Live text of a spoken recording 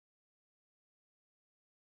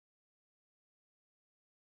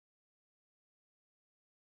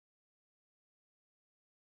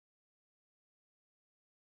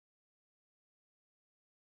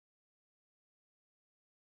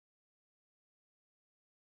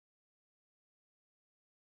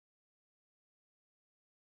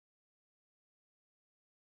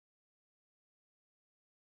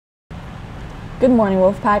Good morning,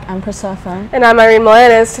 Wolfpack. I'm Priscilla. And I'm Irene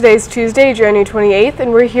Milanes. Today's Tuesday, January 28th,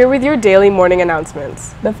 and we're here with your daily morning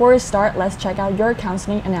announcements. Before we start, let's check out your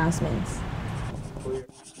counseling announcements.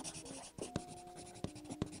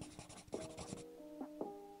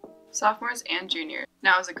 Sophomores and juniors,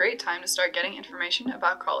 now is a great time to start getting information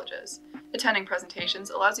about colleges. Attending presentations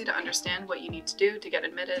allows you to understand what you need to do to get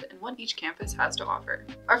admitted and what each campus has to offer.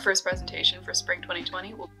 Our first presentation for spring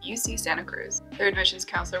 2020 will be UC Santa Cruz. Their admissions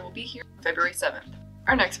counselor will be here on February 7th.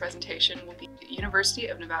 Our next presentation will be at University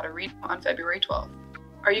of Nevada, Reno on February 12th.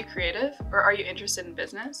 Are you creative or are you interested in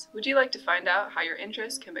business? Would you like to find out how your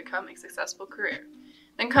interests can become a successful career?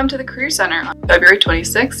 Then come to the Career Center on February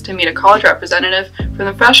 26th to meet a college representative from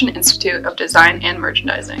the Fashion Institute of Design and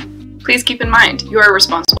Merchandising. Please keep in mind, you are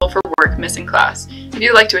responsible for work missing class. If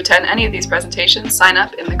you'd like to attend any of these presentations, sign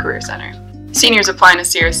up in the Career Center. Seniors applying to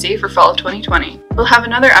CRC for fall of 2020. We'll have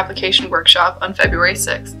another application workshop on February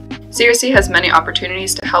 6th. CRC has many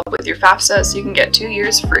opportunities to help with your FAFSA so you can get 2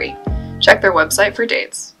 years free. Check their website for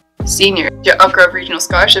dates. Seniors, your Upgrove Regional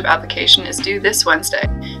Scholarship application is due this Wednesday.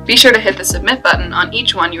 Be sure to hit the submit button on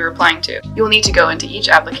each one you are applying to. You will need to go into each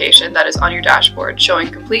application that is on your dashboard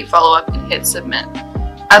showing complete follow-up and hit submit.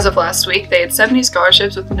 As of last week, they had 70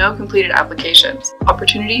 scholarships with no completed applications.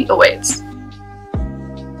 Opportunity awaits.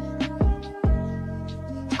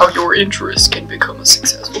 How your interests can become a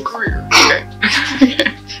successful career. Okay.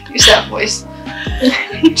 Use that voice.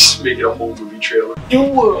 Just make it a whole movie trailer.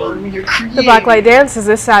 You're creative. The Blacklight Dance is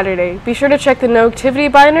this Saturday. Be sure to check the no activity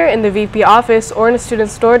binder in the VP office or in a student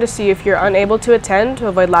store to see if you're unable to attend to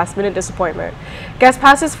avoid last-minute disappointment. Guest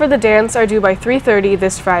passes for the dance are due by 3:30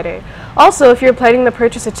 this Friday. Also, if you're planning to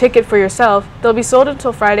purchase a ticket for yourself, they'll be sold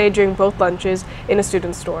until Friday during both lunches in a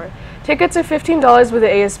student store. Tickets are $15 with the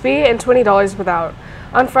ASB and $20 without.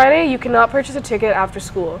 On Friday, you cannot purchase a ticket after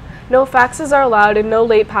school. No faxes are allowed and no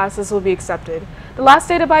late passes will be accepted. The last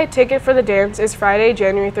day to buy a ticket for the dance is Friday,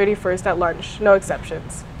 January 31st at lunch. No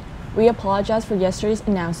exceptions. We apologize for yesterday's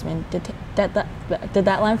announcement. The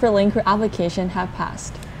deadline for link your application have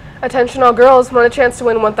passed. Attention all girls, want a chance to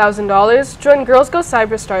win $1,000? Join Girls Go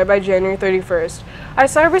Cyberstar by January 31st. Our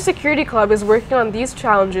cybersecurity club is working on these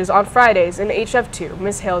challenges on Fridays in HF2,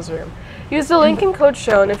 Ms. Hale's room. Use the link and code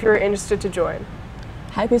shown if you are interested to join.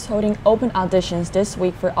 Hype is holding open auditions this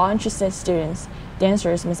week for all interested students.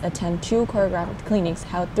 Dancers must attend 2 choreographed clinics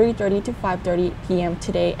held 3:30 to 5:30 p.m.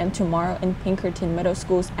 today and tomorrow in Pinkerton Middle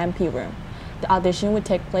School's MP room. The audition would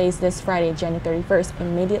take place this Friday, January 31st,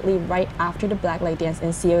 immediately right after the Blacklight Dance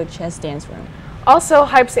in COHS dance room. Also,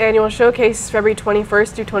 Hype's annual showcase is February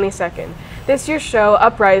 21st through 22nd. This year's show,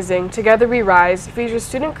 Uprising, Together We Rise, features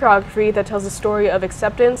student choreography that tells a story of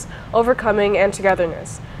acceptance, overcoming, and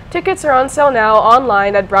togetherness. Tickets are on sale now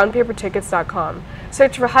online at brownpapertickets.com.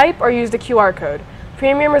 Search for Hype or use the QR code.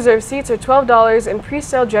 Premium reserve seats are $12 and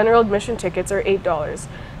pre-sale general admission tickets are $8.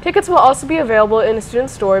 Tickets will also be available in a student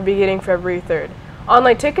store beginning February 3rd.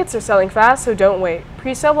 Online tickets are selling fast, so don't wait.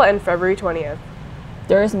 Pre-sale will end February 20th.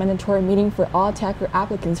 There is a mandatory meeting for all Attacker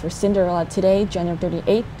applicants for Cinderella today, January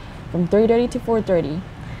 38th, from 3:30 to 4:30.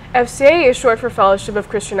 FCA is short for Fellowship of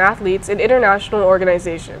Christian Athletes, an international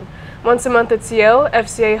organization. Once a month at CO,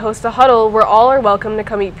 FCA hosts a huddle where all are welcome to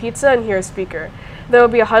come eat pizza and hear a speaker. There will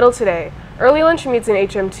be a huddle today. Early lunch meets in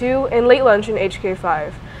HM2 and late lunch in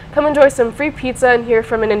HK5. Come enjoy some free pizza and hear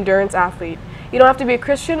from an endurance athlete. You don't have to be a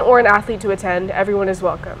Christian or an athlete to attend. Everyone is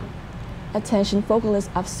welcome. Attention vocalists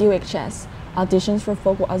of COHS. Auditions for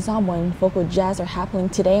vocal ensemble and vocal jazz are happening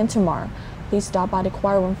today and tomorrow. Please stop by the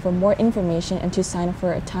choir room for more information and to sign up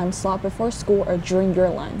for a time slot before school or during your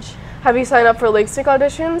lunch. Have you signed up for Lake Sync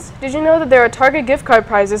auditions? Did you know that there are Target gift card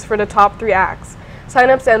prizes for the top 3 acts?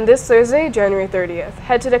 Sign-ups end this Thursday, January 30th.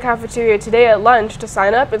 Head to the cafeteria today at lunch to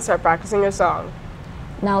sign up and start practicing your song.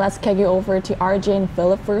 Now let's kick you over to RJ and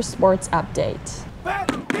Philip for sports update.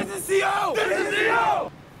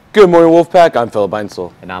 Good morning, Wolfpack. I'm Philip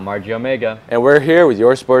Einsel. And I'm RG Omega. And we're here with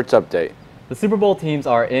your sports update. The Super Bowl teams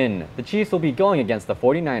are in. The Chiefs will be going against the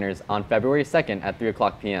 49ers on February 2nd at 3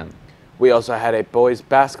 o'clock p.m. We also had a boys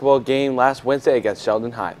basketball game last Wednesday against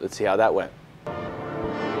Sheldon High. Let's see how that went.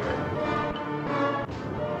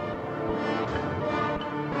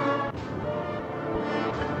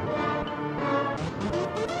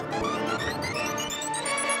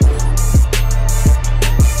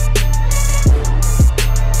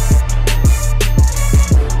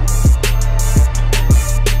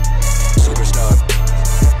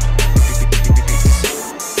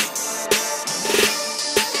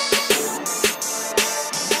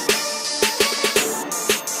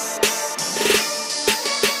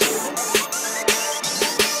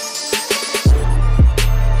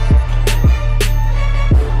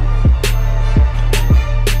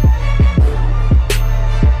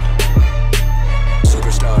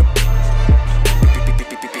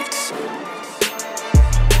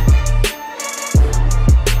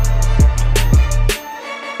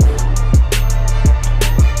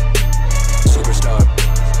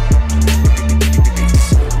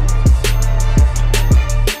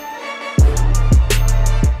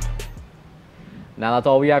 Now that's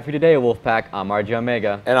all we have for today, Wolfpack. I'm RJ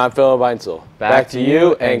Omega. And I'm Philip Beinsel. Back to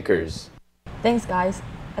you, anchors. Thanks, guys.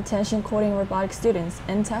 Attention coding and robotics students.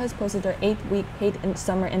 Intel has posted their 8-week paid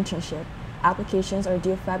summer internship. Applications are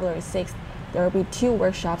due February 6th. There will be 2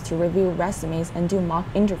 workshops to review resumes and do mock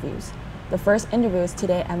interviews. The first interview is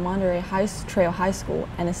today at Monterey Trail High School,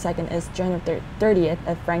 and the second is January 30th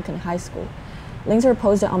at Franklin High School. Links are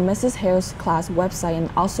posted on Mrs. Hale's class website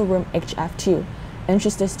and also room HF2.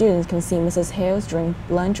 Interested students can see Mrs. Hale's during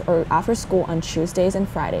lunch or after school on Tuesdays and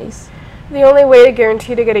Fridays. The only way to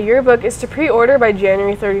guarantee to get a yearbook is to pre-order by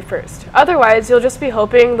January 31st. Otherwise, you'll just be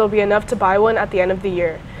hoping there'll be enough to buy one at the end of the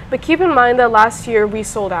year. But keep in mind that last year we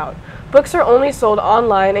sold out. Books are only sold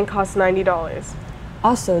online and cost $90.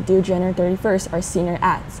 Also, due January 31st are senior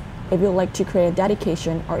ads. If you'd like to create a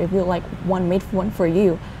dedication or if you'd like one made one for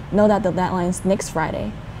you, know that the deadline is next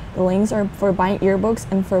Friday. The links are for buying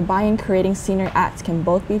yearbooks and for buying creating senior ads can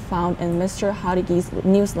both be found in Mr. Haudege's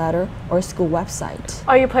newsletter or school website.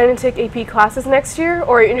 Are you planning to take AP classes next year,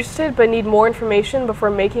 or are you interested but need more information before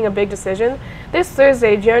making a big decision? This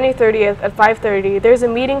Thursday, January 30th at 5:30, there's a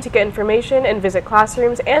meeting to get information and visit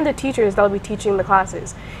classrooms and the teachers that will be teaching the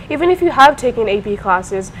classes. Even if you have taken AP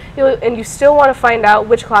classes and you still want to find out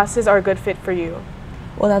which classes are a good fit for you.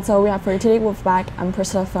 Well, that's all we have for today, Wolfpack. I'm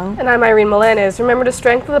Priscilla Fung. And I'm Irene Milanes. Remember, the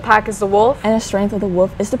strength of the pack is the wolf. And the strength of the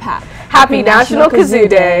wolf is the pack. Happy National Kazoo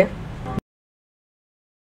Day!